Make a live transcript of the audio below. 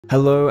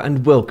Hello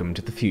and welcome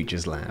to the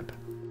Futures Lab.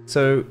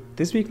 So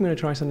this week I'm going to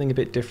try something a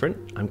bit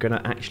different. I'm going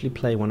to actually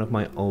play one of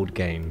my old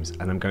games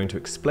and I'm going to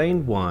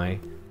explain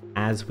why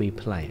as we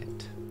play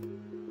it.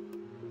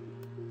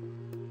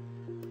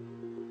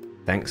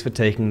 Thanks for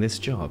taking this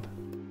job.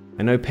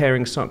 I know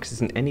pairing socks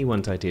isn't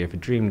anyone's idea of a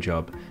dream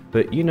job,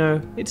 but you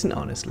know, it's an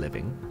honest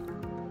living.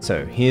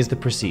 So here's the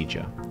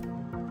procedure.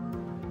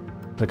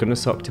 Click on a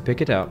sock to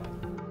pick it up,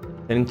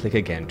 then click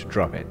again to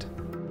drop it.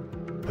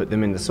 Put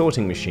them in the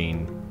sorting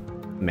machine.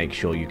 Make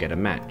sure you get a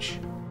match,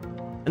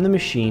 and the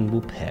machine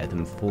will pair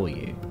them for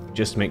you.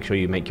 Just make sure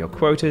you make your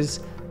quotas,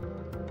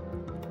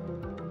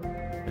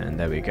 and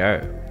there we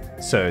go.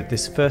 So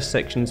this first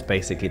section is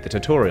basically the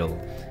tutorial.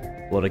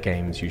 A lot of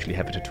games usually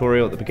have a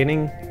tutorial at the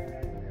beginning,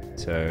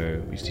 so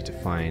we just need to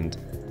find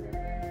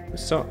the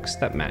socks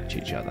that match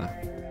each other.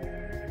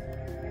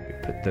 We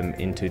put them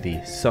into the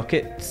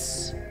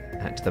sockets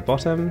at the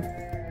bottom.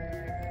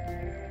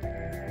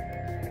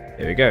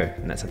 There we go,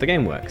 and that's how the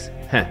game works.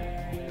 Huh.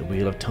 The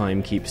wheel of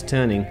time keeps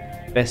turning.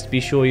 Best be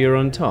sure you're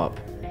on top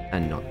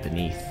and not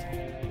beneath.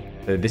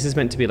 So this is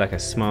meant to be like a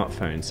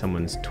smartphone.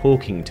 Someone's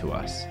talking to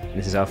us.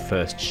 This is our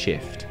first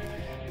shift.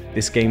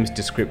 This game's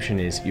description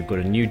is you've got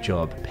a new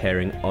job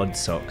pairing odd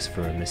socks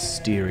for a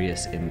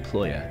mysterious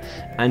employer.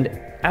 And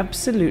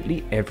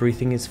absolutely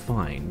everything is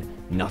fine.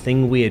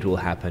 Nothing weird will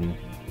happen.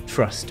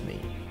 Trust me.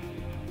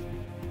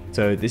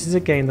 So this is a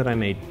game that I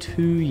made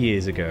 2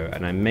 years ago,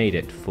 and I made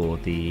it for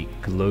the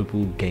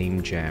Global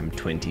Game Jam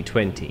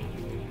 2020.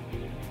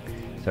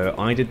 So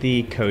I did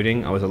the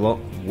coding. I was a lot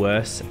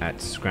worse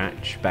at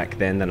Scratch back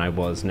then than I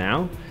was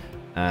now,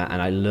 and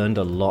I learned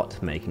a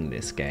lot making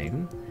this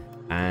game.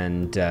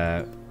 And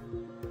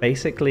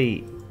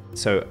basically,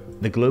 so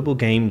the Global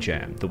Game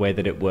Jam, the way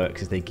that it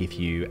works is they give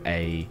you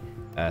a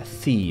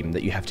theme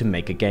that you have to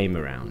make a game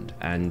around,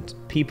 and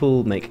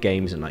people make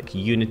games in like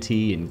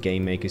Unity and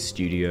Game Maker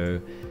Studio,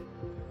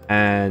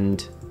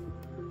 and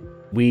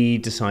we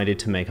decided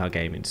to make our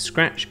game in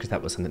Scratch because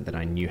that was something that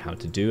I knew how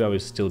to do. I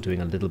was still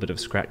doing a little bit of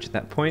Scratch at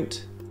that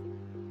point.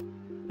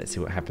 Let's see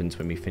what happens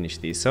when we finish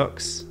these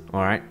socks.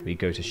 Alright, we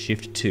go to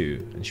Shift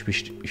 2 and we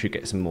should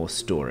get some more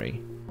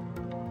story.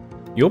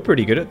 You're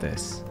pretty good at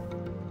this.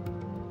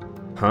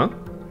 Huh?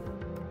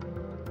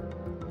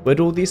 Where'd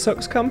all these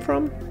socks come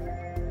from?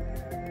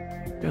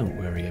 Don't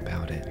worry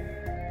about it.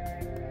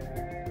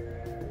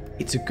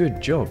 It's a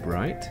good job,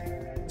 right?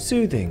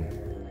 Soothing.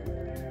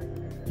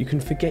 You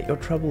can forget your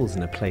troubles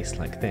in a place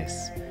like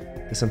this.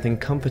 There's something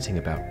comforting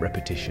about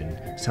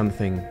repetition,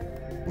 something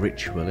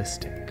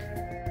ritualistic.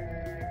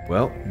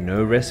 Well,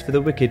 no rest for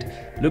the wicked.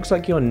 Looks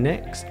like your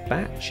next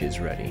batch is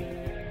ready.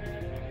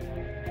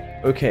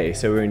 Okay,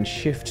 so we're in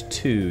Shift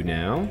 2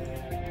 now,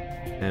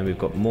 and we've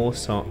got more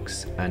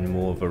socks and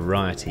more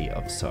variety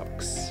of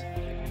socks.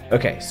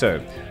 Okay, so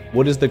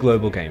what is the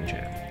Global Game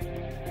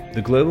Jam?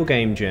 The Global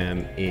Game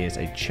Jam is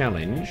a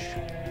challenge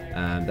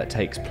that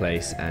takes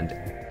place, and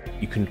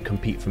you can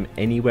compete from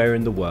anywhere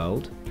in the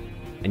world,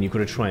 and you've got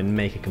to try and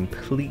make a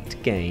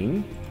complete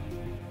game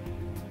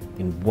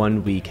in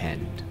one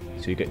weekend.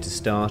 So you get to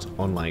start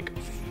on like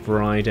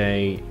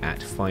Friday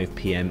at 5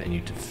 PM and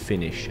you to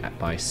finish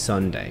by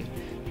Sunday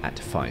at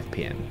 5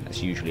 PM.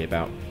 That's usually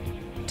about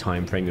the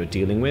time frame you're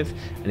dealing with,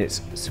 and it's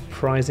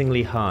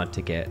surprisingly hard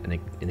to get an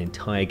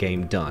entire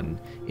game done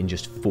in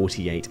just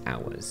 48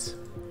 hours.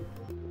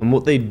 And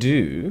what they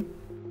do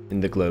in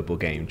the Global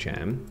Game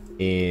Jam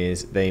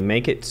is they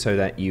make it so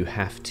that you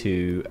have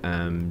to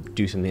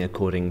do something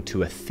according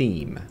to a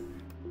theme,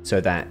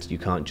 so that you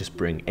can't just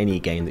bring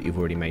any game that you've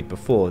already made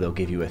before. They'll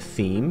give you a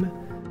theme,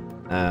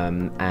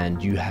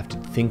 and you have to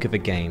think of a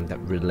game that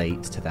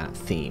relates to that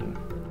theme.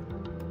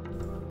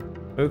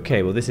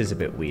 Okay, well this is a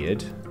bit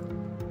weird.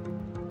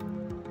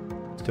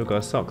 Still got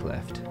a sock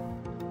left.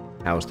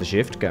 How's the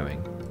shift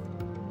going?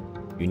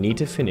 You need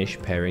to finish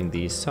pairing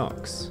these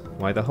socks.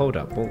 Why the hold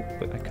up? Well,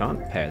 but I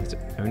can't pair. There's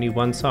only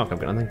one sock. I've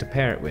got nothing to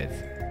pair it with.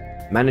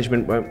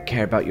 Management won't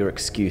care about your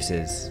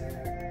excuses.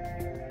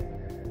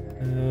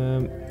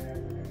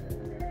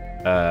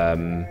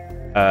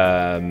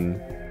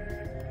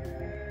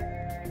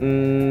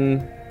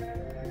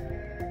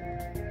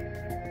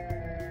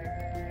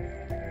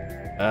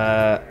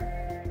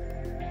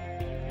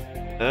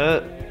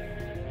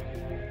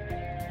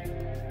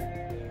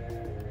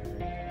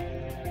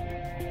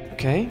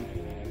 Okay.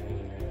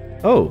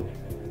 Oh.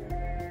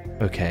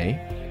 Okay.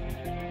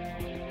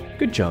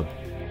 Good job.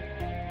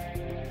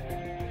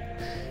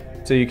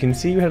 So you can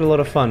see you had a lot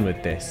of fun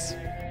with this.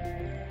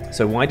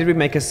 So why did we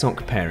make a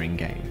sock pairing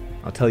game?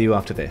 I'll tell you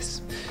after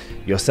this.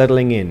 You're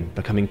settling in,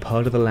 becoming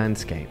part of the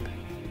landscape.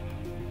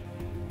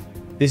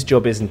 This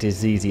job isn't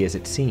as easy as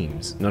it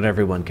seems. Not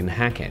everyone can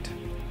hack it.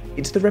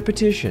 It's the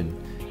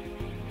repetition.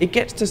 It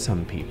gets to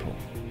some people.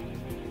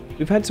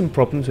 We've had some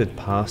problems with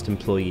past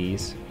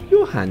employees.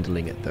 You're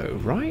handling it though,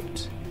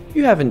 right?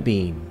 You haven't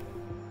been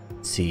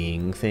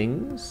seeing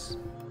things?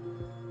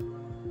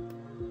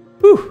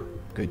 Whew,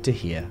 good to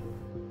hear.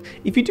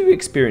 If you do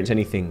experience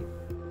anything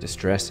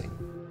distressing,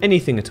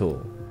 anything at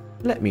all,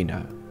 let me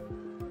know.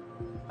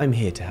 I'm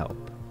here to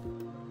help.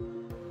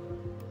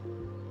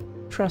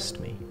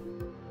 trust me?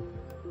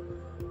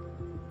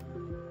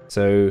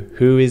 So,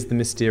 who is the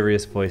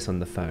mysterious voice on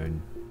the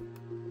phone?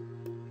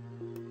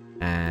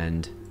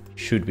 And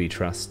should we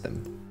trust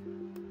them?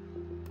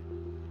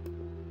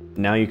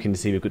 Now you can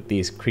see we've got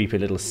these creepy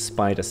little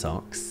spider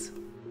socks.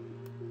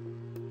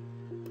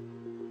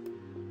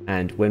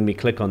 And when we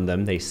click on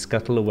them, they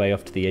scuttle away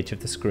off to the edge of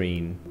the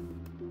screen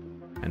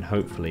and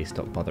hopefully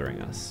stop bothering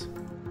us.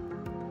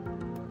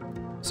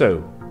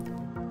 So,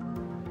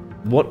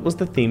 what was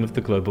the theme of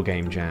the Global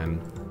Game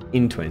Jam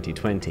in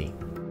 2020?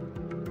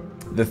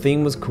 The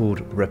theme was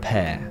called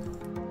repair.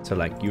 So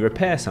like, you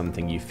repair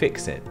something, you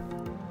fix it.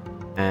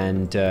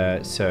 And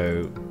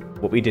so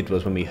what we did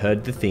was, when we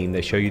heard the theme,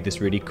 they show you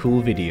this really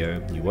cool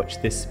video. You watch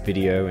this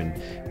video and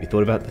we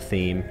thought about the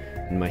theme,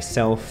 and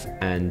myself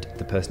and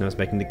the person I was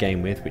making the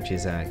game with, which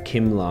is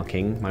Kim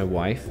Larking, my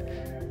wife,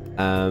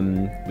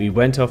 we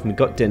went off and we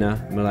got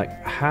dinner and we're like,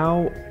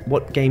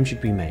 what game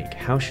should we make?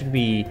 How should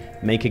we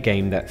make a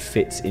game that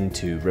fits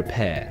into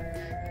repair?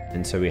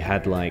 And so we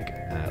had like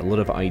a lot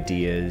of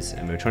ideas,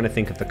 and we were trying to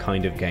think of the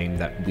kind of game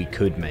that we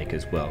could make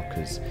as well,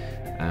 because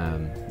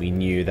we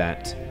knew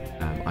that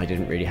I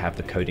didn't really have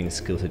the coding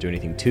skill to do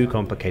anything too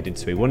complicated,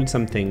 so we wanted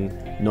something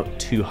not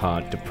too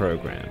hard to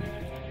program.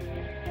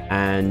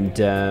 And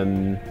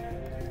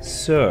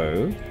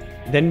so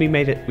then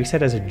we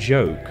said as a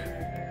joke,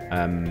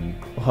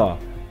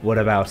 what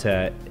about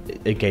a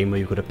game where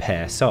you've got to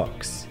pair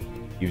socks?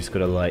 You've just got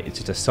to it's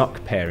just a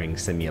sock pairing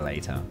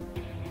simulator,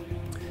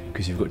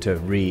 because you've got to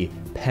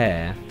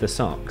repair the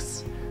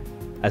socks,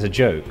 as a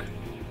joke.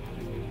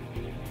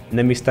 And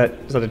then we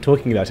started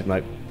talking about it,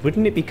 like,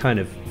 wouldn't it be kind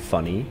of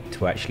funny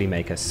to actually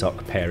make a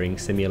sock pairing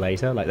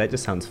simulator? Like, that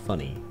just sounds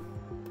funny.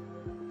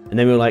 And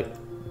then we were like,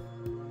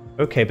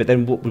 okay, but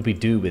then what would we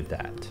do with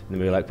that? And then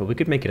we were like, well, we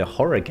could make it a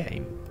horror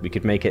game. We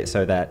could make it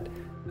so that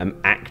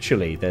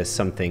actually there's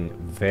something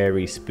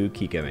very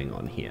spooky going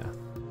on here.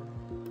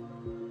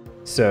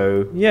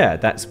 So yeah,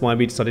 that's why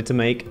we decided to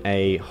make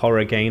a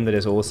horror game that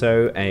is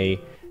also a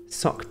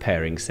sock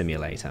pairing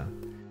simulator.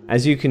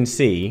 As you can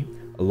see,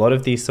 a lot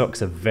of these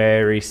socks are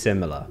very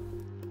similar.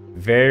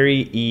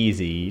 Very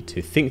easy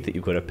to think that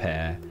you've got a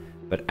pair,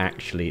 but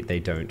actually they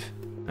don't.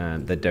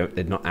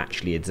 They're not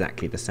actually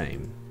exactly the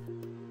same.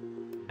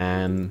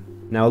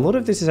 Now a lot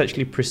of this is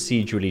actually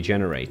procedurally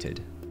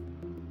generated,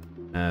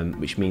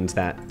 which means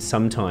that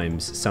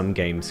sometimes some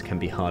games can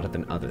be harder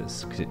than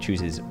others, because it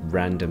chooses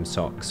random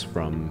socks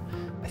from,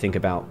 I think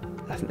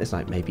there's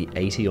like maybe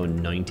 80 or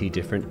 90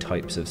 different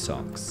types of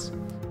socks.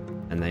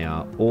 And they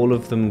are all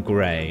of them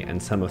grey,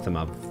 and some of them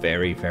are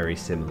very, very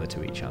similar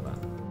to each other.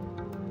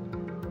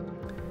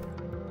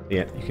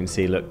 Yeah, you can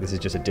see, look, this is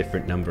just a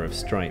different number of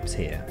stripes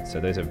here.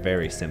 So those are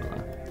very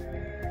similar.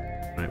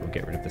 Right, we'll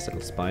get rid of this little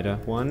spider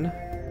one.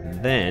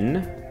 And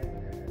then,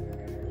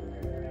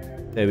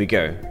 there we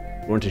go.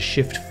 We're on to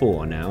shift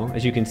 4 now.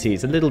 As you can see,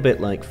 it's a little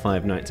bit like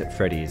Five Nights at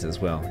Freddy's as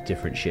well,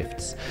 different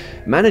shifts.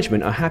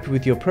 Management are happy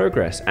with your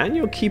progress, and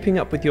you're keeping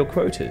up with your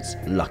quotas.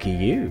 Lucky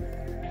you.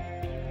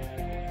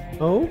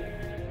 Oh?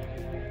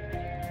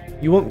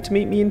 You want to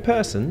meet me in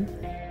person?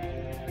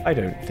 I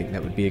don't think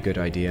that would be a good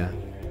idea.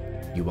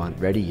 You aren't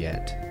ready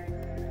yet.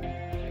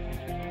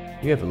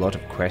 You have a lot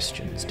of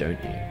questions, don't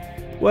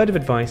you? Word of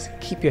advice,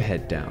 keep your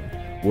head down.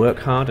 Work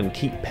hard and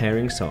keep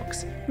pairing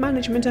socks.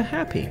 Management are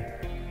happy.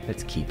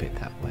 Let's keep it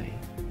that way.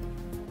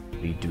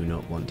 We do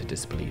not want to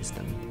displease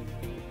them.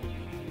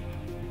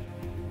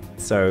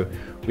 So,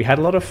 we had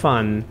a lot of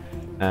fun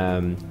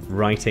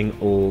writing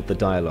all the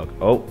dialogue.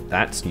 Oh,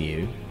 that's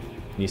new.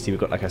 And you see we've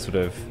got like a sort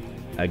of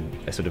a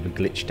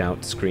glitched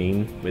out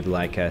screen with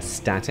like a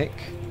static,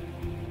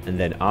 and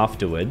then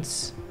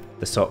afterwards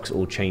the socks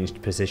all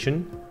changed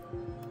position.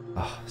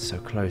 Oh, so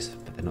close,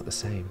 but they're not the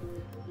same.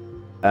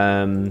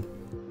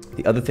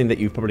 The other thing that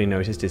you've probably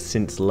noticed is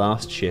since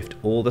last shift,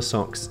 all the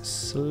socks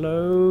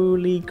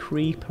slowly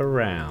creep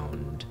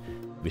around,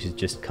 which is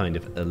just kind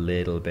of a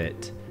little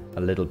bit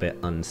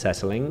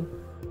unsettling.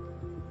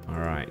 All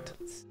right,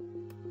 let's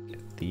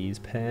get these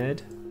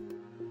paired.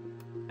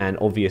 And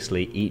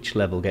obviously each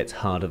level gets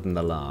harder than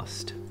the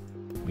last.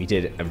 We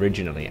did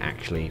originally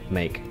actually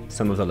make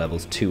some of the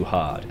levels too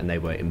hard and they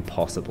were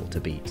impossible to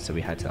beat, so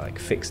we had to like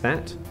fix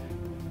that.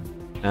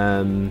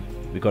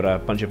 We got a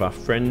bunch of our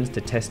friends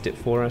to test it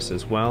for us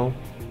as well.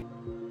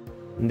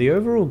 And the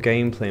overall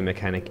gameplay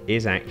mechanic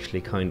is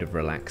actually kind of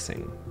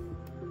relaxing.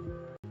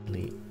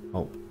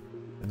 Oh,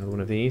 another one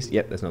of these?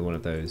 Yep, there's another one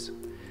of those.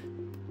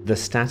 The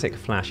static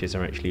flashes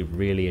are actually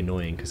really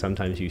annoying because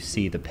sometimes you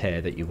see the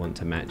pair that you want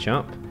to match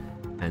up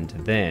and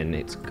then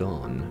it's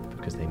gone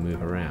because they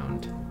move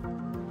around.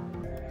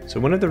 So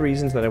one of the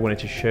reasons that I wanted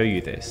to show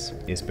you this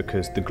is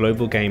because the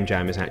Global Game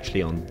Jam is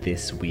actually on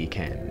this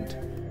weekend.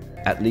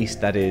 At least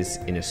that is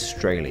in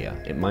Australia.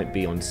 It might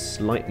be on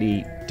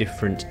slightly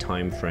different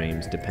time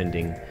frames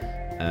depending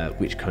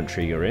which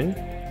country you're in.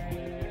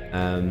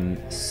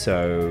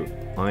 So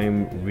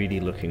I'm really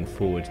looking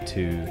forward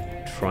to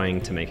trying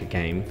to make a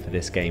game for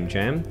this game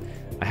jam.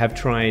 I have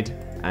tried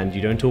and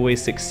you don't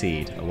always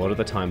succeed. A lot of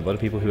the time, a lot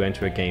of people who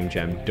enter a game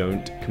jam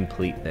don't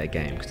complete their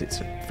game, because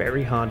it's a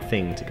very hard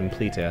thing to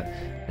complete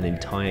an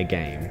entire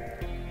game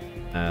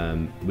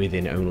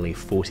within only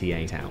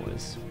 48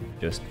 hours,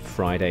 just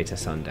Friday to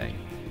Sunday.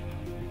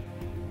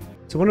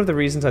 So one of the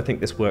reasons I think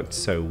this worked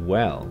so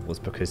well was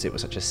because it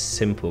was such a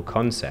simple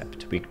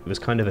concept. It was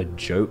kind of a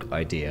joke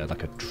idea,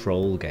 like a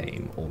troll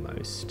game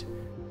almost.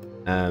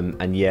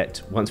 And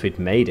yet, once we'd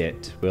made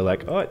it, we were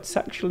like, oh, it's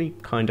actually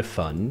kind of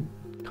fun,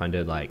 kind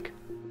of like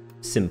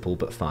simple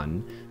but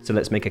fun, so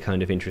let's make a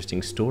kind of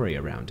interesting story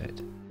around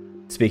it.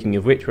 Speaking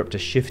of which, we're up to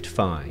Shift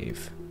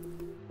 5.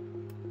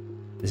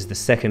 This is the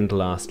second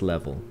last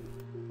level.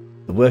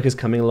 The work is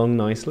coming along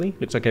nicely,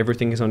 looks like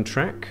everything is on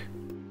track.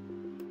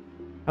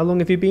 How long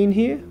have you been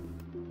here?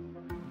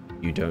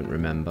 You don't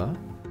remember?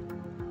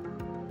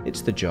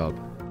 It's the job.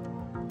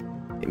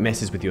 It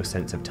messes with your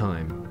sense of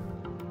time.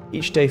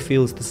 Each day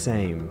feels the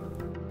same.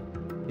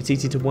 It's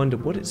easy to wonder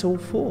what it's all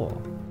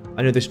for.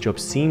 I know this job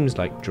seems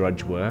like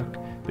drudge work,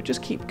 but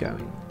just keep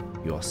going.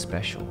 You're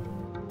special.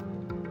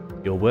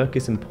 Your work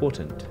is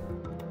important.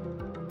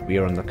 We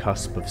are on the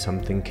cusp of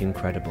something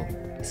incredible.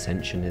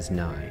 Ascension is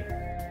nigh.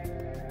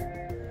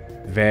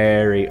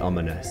 Very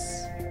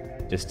ominous.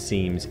 Just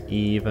seems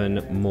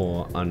even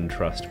more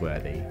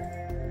untrustworthy,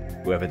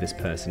 whoever this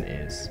person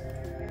is.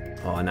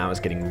 Oh, now it's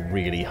getting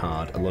really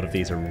hard. A lot of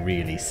these are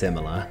really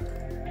similar.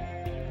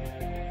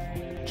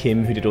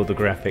 Kim, who did all the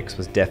graphics,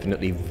 was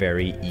definitely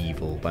very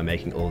evil by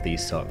making all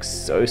these socks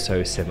so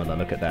similar.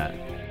 Look at that.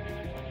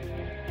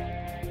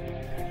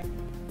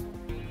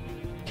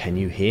 Can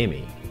you hear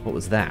me? What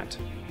was that?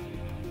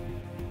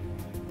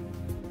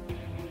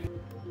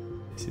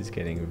 This is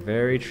getting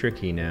very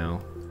tricky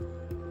now.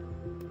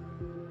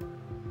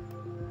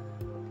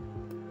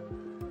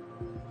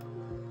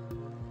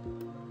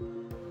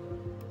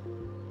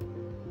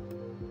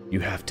 You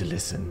have to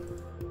listen.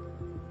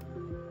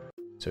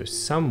 So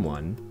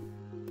someone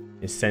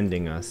is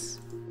sending us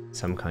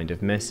some kind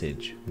of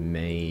message,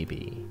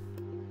 maybe.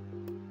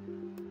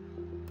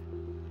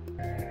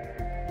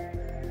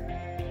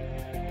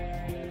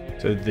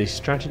 So the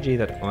strategy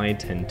that I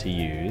tend to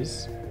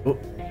use... Oh,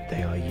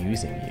 they are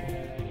using you.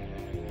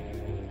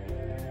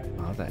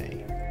 Are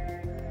they?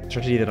 The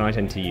strategy that I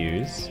tend to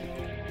use,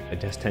 I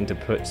just tend to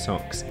put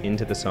socks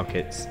into the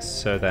sockets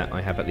so that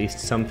I have at least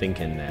something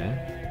in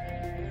there.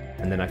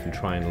 And then I can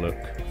try and look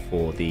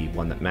for the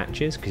one that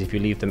matches, because if you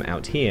leave them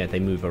out here, they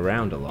move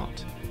around a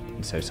lot.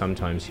 And so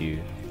sometimes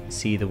you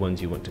see the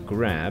ones you want to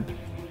grab,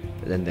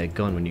 but then they're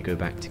gone when you go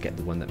back to get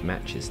the one that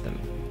matches them.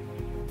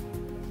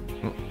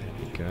 Oh, there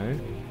we go.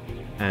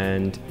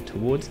 And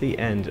towards the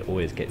end, it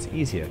always gets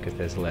easier because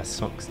there's less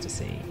socks to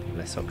see,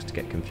 less socks to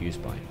get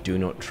confused by. Do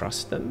not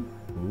trust them?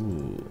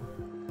 Ooh.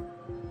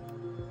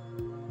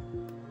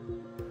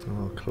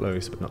 Oh,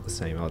 close, but not the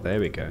same. Oh, there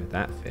we go.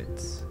 That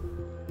fits.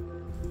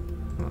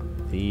 Well,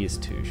 these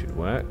two should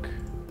work.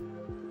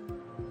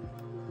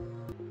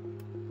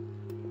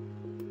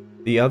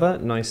 The other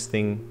nice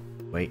thing...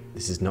 Wait,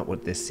 this is not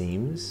what this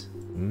seems?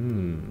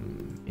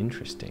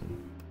 Interesting.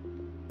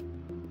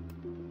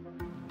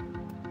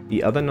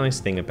 The other nice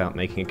thing about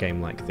making a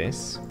game like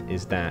this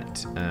is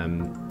that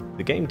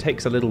the game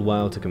takes a little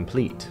while to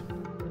complete.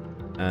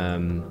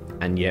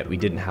 And yet we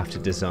didn't have to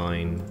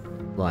design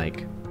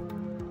like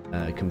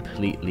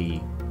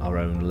completely our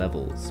own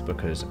levels,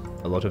 because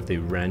a lot of the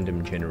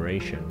random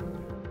generation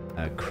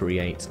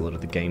creates a lot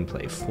of the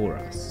gameplay for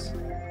us.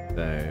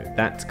 So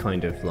that's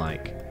kind of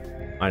like,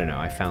 I don't know,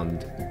 I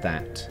found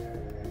that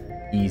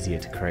easier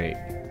to create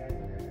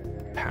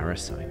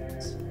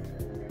parasites.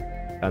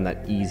 Found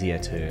that easier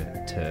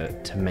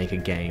to make a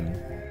game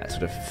that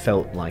sort of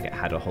felt like it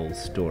had a whole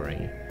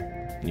story.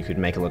 And you could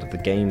make a lot of the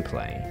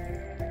gameplay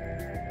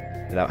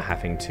without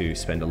having to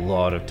spend a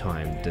lot of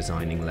time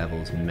designing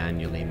levels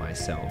manually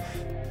myself.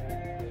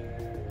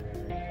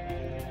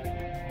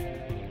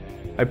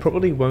 I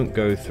probably won't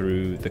go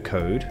through the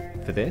code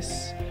for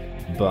this,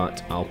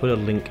 but I'll put a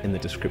link in the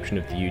description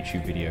of the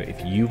YouTube video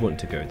if you want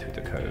to go through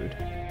the code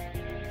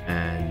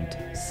and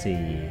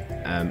see,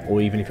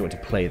 or even if you want to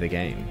play the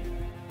game.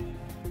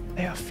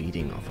 They are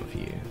feeding off of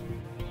you.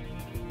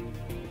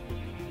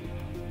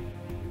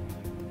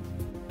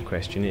 The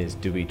question is,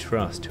 do we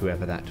trust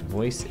whoever that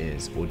voice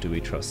is, or do we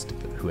trust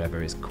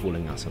whoever is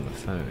calling us on the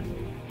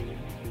phone?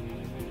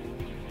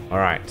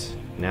 Alright,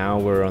 now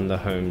we're on the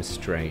home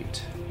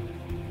straight.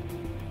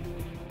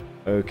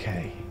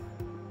 Okay,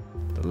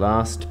 the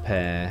last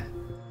pair,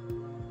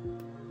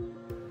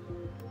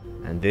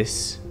 and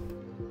this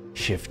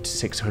shift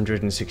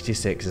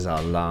 666 is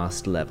our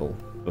last level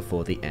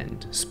before the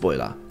end.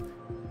 Spoiler.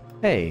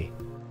 Hey,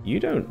 you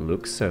don't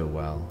look so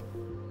well.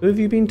 Who have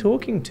you been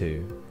talking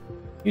to?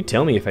 You'd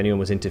tell me if anyone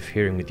was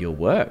interfering with your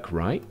work,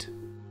 right?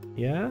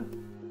 Yeah?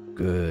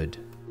 Good.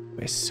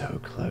 We're so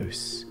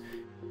close.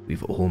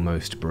 We've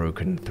almost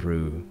broken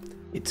through.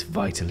 It's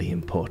vitally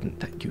important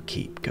that you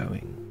keep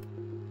going.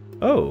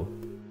 Oh.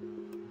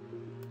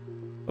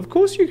 Of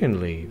course you can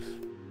leave.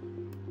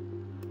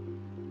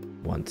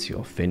 Once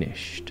you're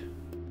finished.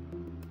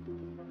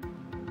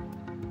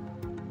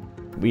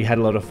 we had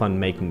a lot of fun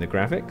making the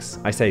graphics.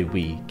 I say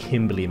we,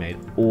 Kimberly made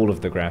all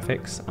of the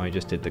graphics. I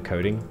just did the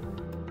coding,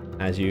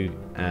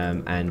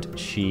 and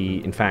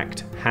she, in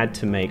fact, had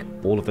to make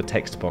all of the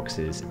text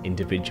boxes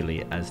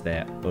individually as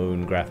their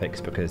own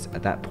graphics, because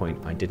at that point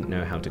I didn't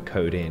know how to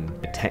code in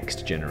a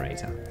text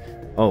generator.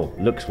 Oh,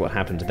 look what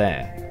happened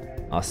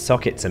there. Our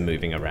sockets are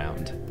moving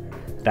around.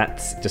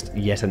 That's just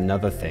yet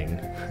another thing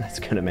that's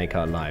going to make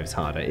our lives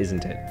harder,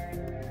 isn't it?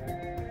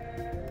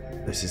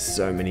 This is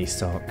so many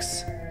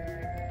socks.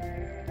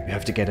 We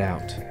have to get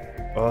out.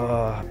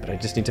 Oh, but I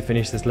just need to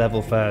finish this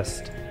level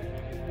first.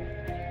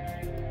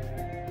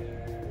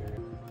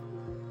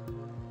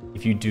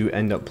 If you do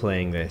end up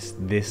playing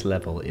this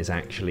level is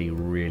actually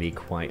really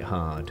quite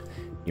hard.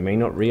 You may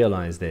not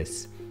realize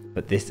this,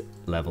 but this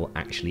level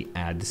actually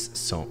adds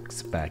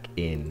socks back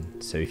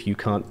in. So if you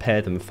can't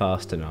pair them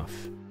fast enough,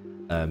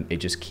 it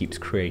just keeps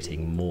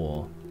creating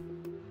more.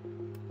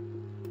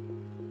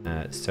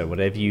 So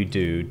whatever you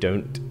do,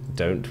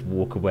 don't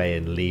walk away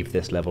and leave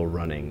this level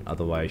running,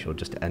 otherwise you'll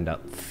just end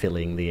up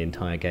filling the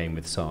entire game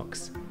with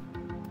socks.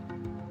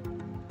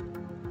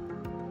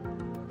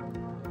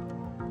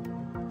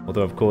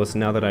 Although of course,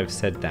 now that I've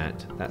said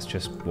that, that's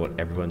just what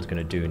everyone's going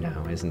to do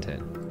now, isn't it?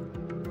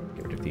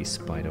 Get rid of these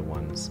spider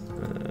ones.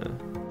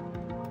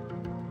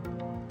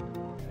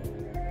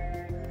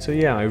 So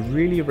yeah, I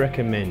really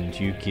recommend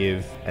you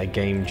give a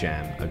game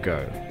jam a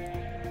go.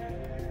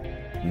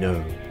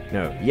 No,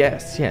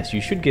 yes,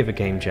 you should give a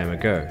game jam a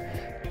go.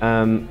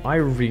 I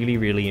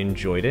really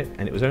enjoyed it,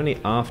 and it was only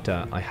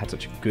after I had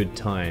such a good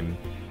time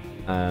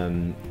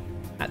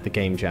at the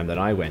game jam that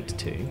I went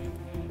to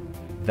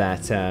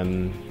that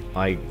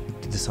I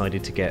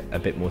decided to get a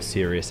bit more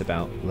serious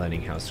about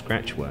learning how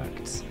Scratch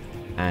worked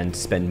and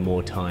spend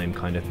more time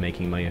kind of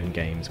making my own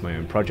games, my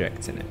own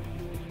projects in it.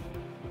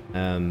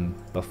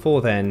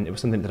 Before then, it was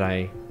something that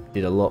I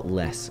did a lot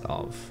less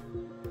of.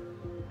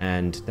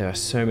 And there are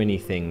so many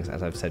things,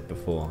 as I've said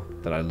before,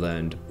 that I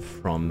learned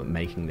from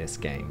making this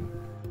game.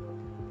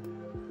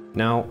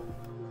 Now,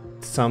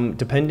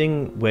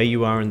 depending where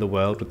you are in the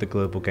world with the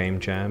Global Game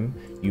Jam,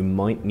 you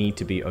might need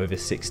to be over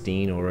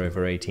 16 or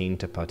over 18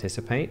 to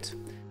participate.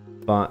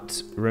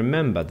 But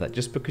remember that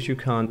just because you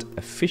can't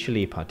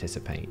officially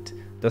participate,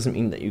 doesn't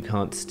mean that you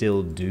can't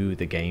still do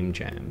the game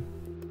jam.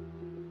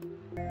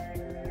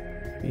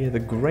 Yeah, the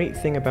great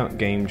thing about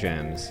game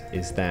jams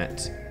is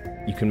that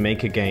you can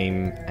make a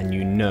game and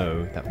you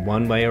know that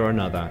one way or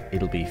another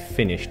it'll be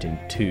finished in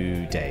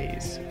 2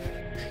 days.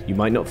 You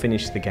might not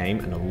finish the game,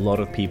 and a lot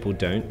of people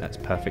don't. That's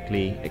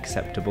perfectly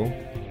acceptable,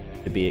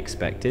 to be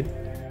expected.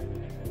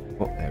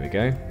 Oh, there we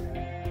go.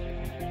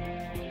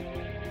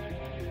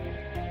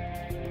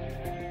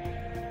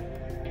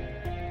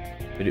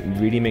 But it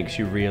really makes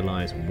you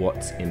realize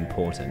what's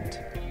important.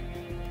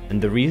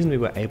 And the reason we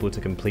were able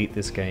to complete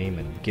this game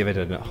and give it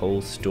a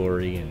whole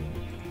story and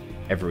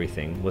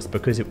everything was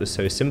because it was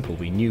so simple.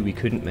 We knew we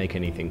couldn't make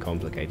anything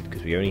complicated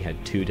because we only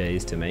had 2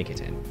 days to make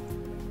it in.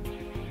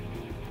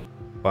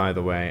 By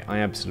the way, I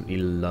absolutely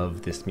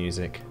love this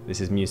music.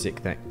 This is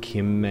music that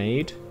Kim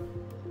made,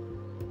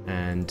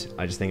 and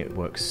I just think it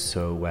works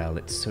so well.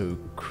 It's so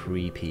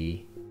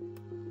creepy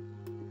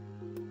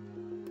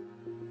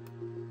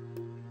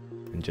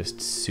and just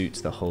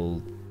suits the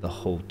whole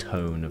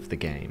tone of the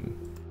game.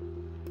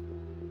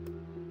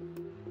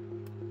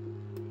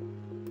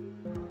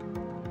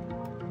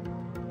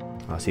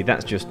 Oh, see,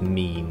 that's just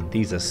mean.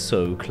 These are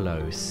so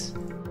close.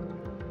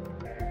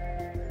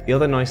 The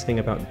other nice thing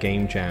about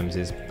game jams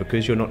is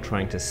because you're not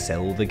trying to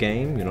sell the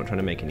game, you're not trying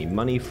to make any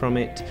money from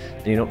it,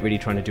 and you're not really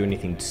trying to do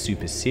anything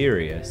super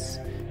serious,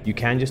 you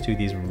can just do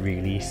these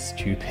really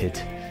stupid,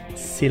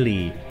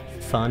 silly,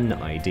 fun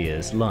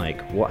ideas,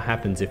 like what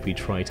happens if we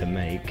try to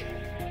make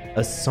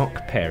a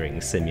sock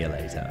pairing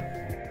simulator.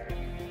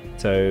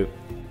 So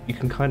you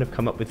can kind of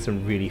come up with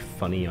some really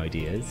funny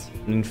ideas.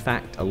 And in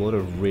fact, a lot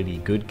of really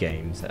good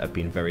games that have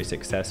been very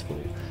successful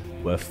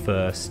were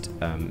first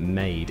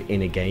made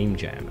in a game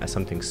jam as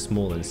something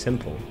small and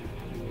simple,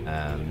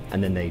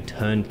 and then they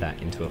turned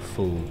that into a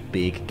full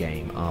big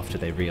game after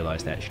they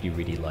realized they actually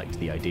really liked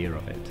the idea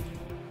of it.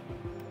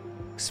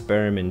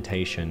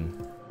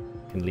 Experimentation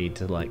can lead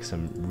to like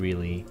some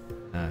really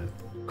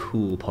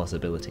cool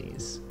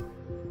possibilities.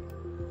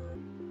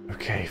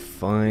 Okay,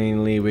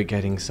 finally we're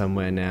getting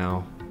somewhere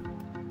now.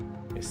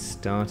 It's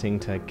starting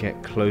to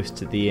get close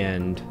to the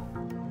end.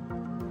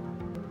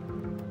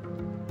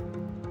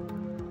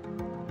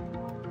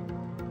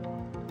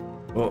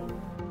 Oh,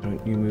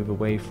 don't you move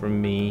away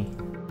from me.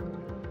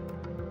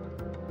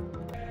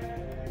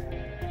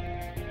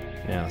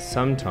 Now,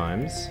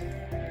 sometimes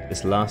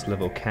this last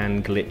level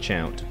can glitch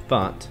out,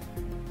 but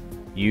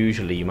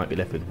usually you might be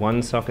left with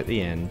one sock at the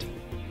end,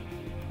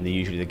 and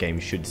usually the game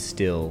should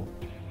still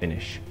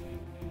finish.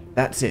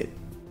 That's it.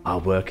 Our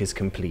work is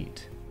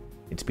complete.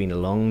 It's been a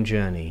long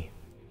journey.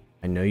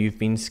 I know you've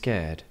been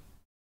scared.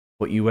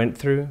 What you went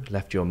through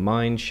left your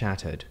mind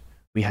shattered.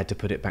 We had to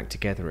put it back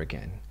together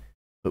again.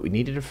 But we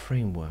needed a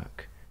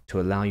framework to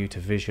allow you to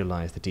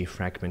visualize the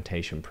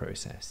defragmentation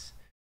process.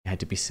 It had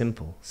to be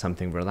simple,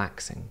 something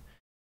relaxing.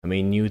 and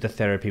we knew the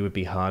therapy would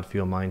be hard for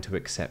your mind to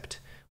accept.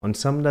 On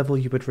some level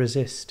you would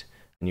resist,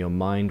 and your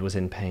mind was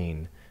in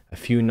pain. A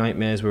few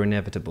nightmares were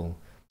inevitable.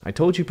 I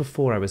told you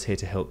before I was here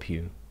to help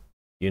you.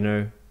 You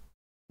know,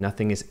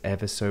 nothing is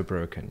ever so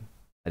broken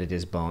that it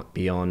is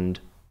beyond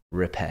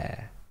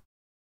repair.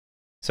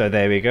 So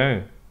there we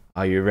go.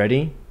 Are you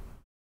ready?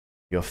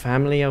 Your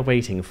family are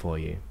waiting for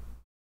you.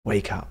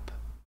 Wake up.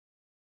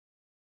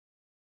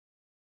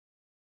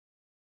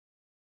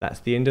 That's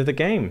the end of the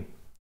game.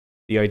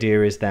 The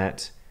idea is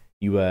that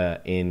you were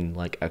in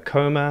like a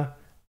coma,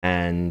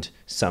 and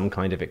some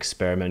kind of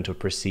experimental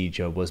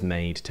procedure was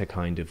made to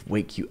kind of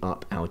wake you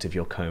up out of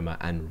your coma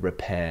and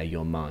repair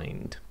your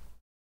mind.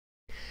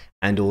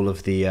 And all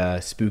of the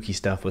spooky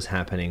stuff was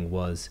happening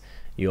was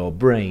your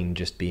brain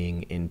just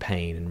being in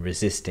pain and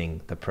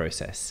resisting the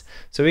process.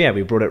 So yeah,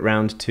 we brought it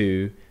round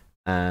to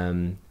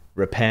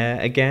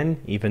repair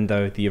again, even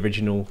though the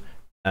original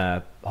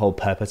whole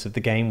purpose of the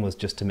game was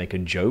just to make a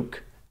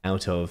joke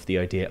out of the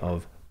idea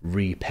of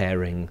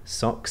repairing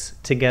socks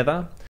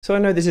together. So I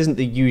know this isn't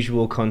the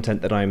usual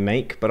content that I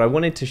make, but I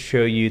wanted to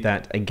show you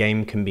that a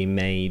game can be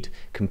made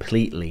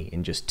completely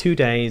in just 2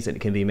 days, and it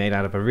can be made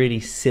out of a really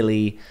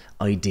silly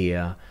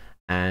idea,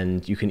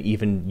 and you can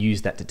even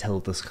use that to tell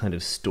this kind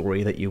of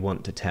story that you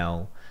want to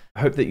tell.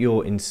 I hope that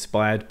you're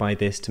inspired by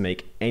this to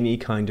make any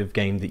kind of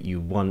game that you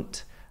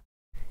want.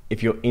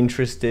 If you're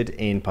interested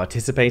in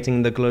participating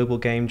in the Global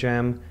Game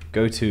Jam,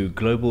 go to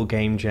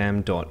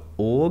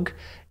globalgamejam.org.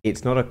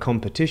 It's not a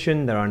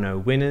competition, there are no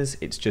winners,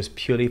 it's just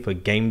purely for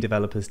game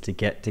developers to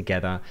get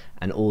together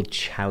and all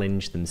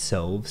challenge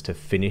themselves to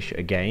finish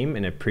a game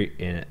in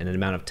an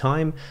amount of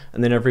time,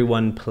 and then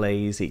everyone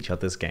plays each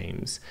other's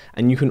games.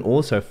 And you can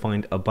also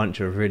find a bunch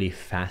of really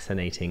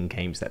fascinating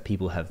games that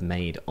people have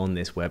made on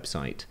this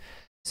website.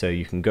 So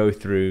you can go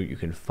through, you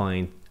can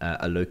find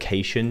a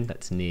location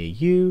that's near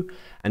you,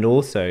 and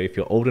also if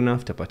you're old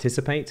enough to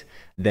participate,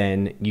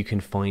 then you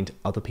can find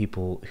other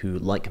people who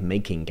like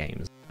making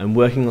games. I'm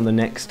working on the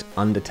next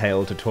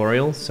Undertale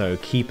tutorial, so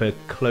keep a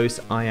close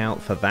eye out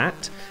for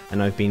that,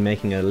 and I've been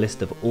making a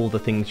list of all the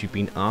things you've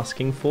been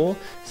asking for,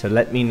 so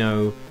let me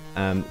know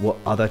what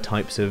other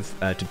types of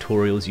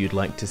tutorials you'd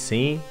like to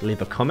see.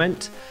 Leave a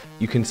comment.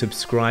 You can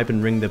subscribe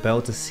and ring the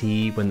bell to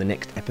see when the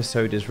next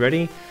episode is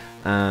ready.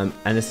 And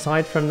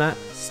aside from that,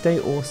 stay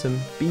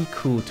awesome, be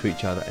cool to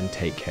each other, and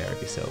take care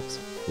of yourselves.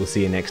 We'll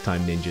see you next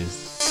time,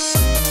 ninjas.